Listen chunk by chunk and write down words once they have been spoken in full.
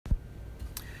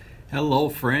Hello,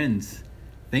 friends.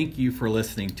 Thank you for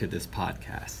listening to this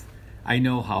podcast. I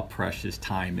know how precious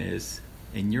time is,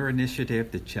 and your initiative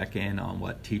to check in on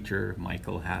what teacher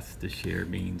Michael has to share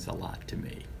means a lot to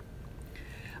me.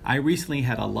 I recently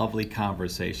had a lovely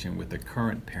conversation with a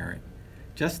current parent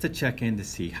just to check in to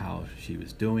see how she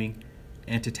was doing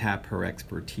and to tap her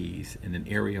expertise in an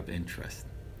area of interest.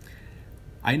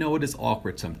 I know it is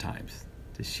awkward sometimes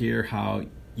to share how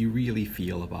you really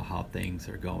feel about how things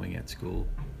are going at school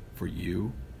for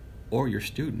you or your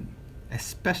student,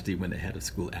 especially when the head of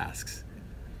school asks.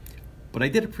 But I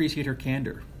did appreciate her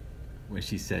candor when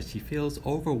she said she feels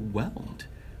overwhelmed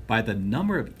by the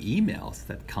number of emails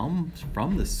that comes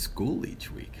from the school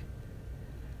each week.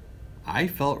 I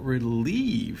felt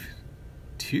relieved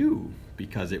too,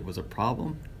 because it was a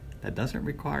problem that doesn't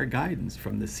require guidance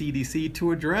from the CDC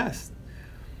to address.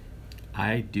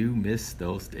 I do miss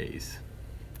those days.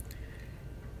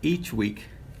 Each week,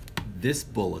 this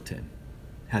bulletin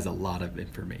has a lot of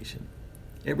information.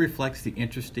 It reflects the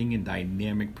interesting and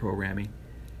dynamic programming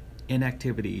and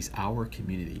activities our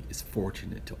community is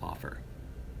fortunate to offer.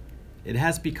 It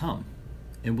has become,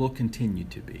 and will continue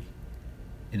to be,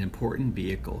 an important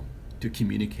vehicle to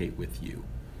communicate with you,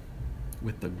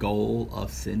 with the goal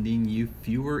of sending you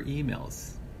fewer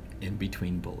emails in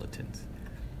between bulletins.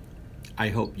 I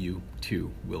hope you,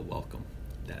 too, will welcome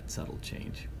that subtle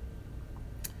change.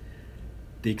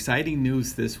 The exciting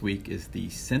news this week is the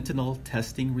Sentinel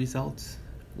testing results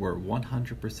were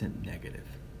 100% negative.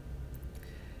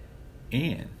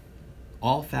 And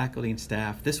all faculty and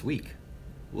staff this week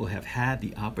will have had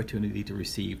the opportunity to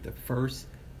receive the first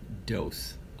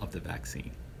dose of the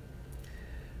vaccine.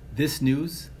 This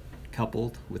news,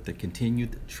 coupled with the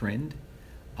continued trend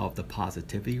of the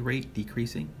positivity rate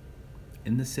decreasing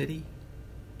in the city,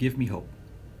 give me hope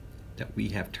that we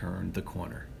have turned the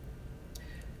corner.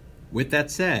 With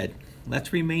that said,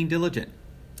 let's remain diligent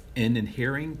in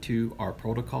adhering to our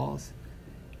protocols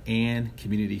and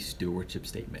community stewardship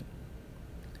statement.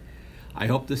 I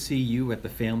hope to see you at the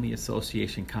Family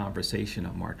Association conversation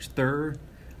on March 3rd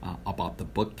about the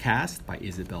book Cast by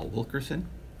Isabel Wilkerson.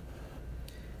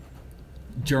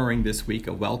 During this week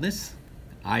of wellness,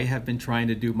 I have been trying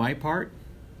to do my part.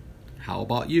 How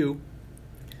about you?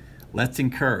 Let's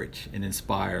encourage and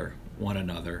inspire one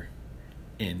another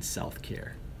in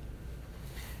self-care.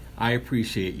 I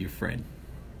appreciate you, friend.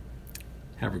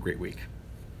 Have a great week.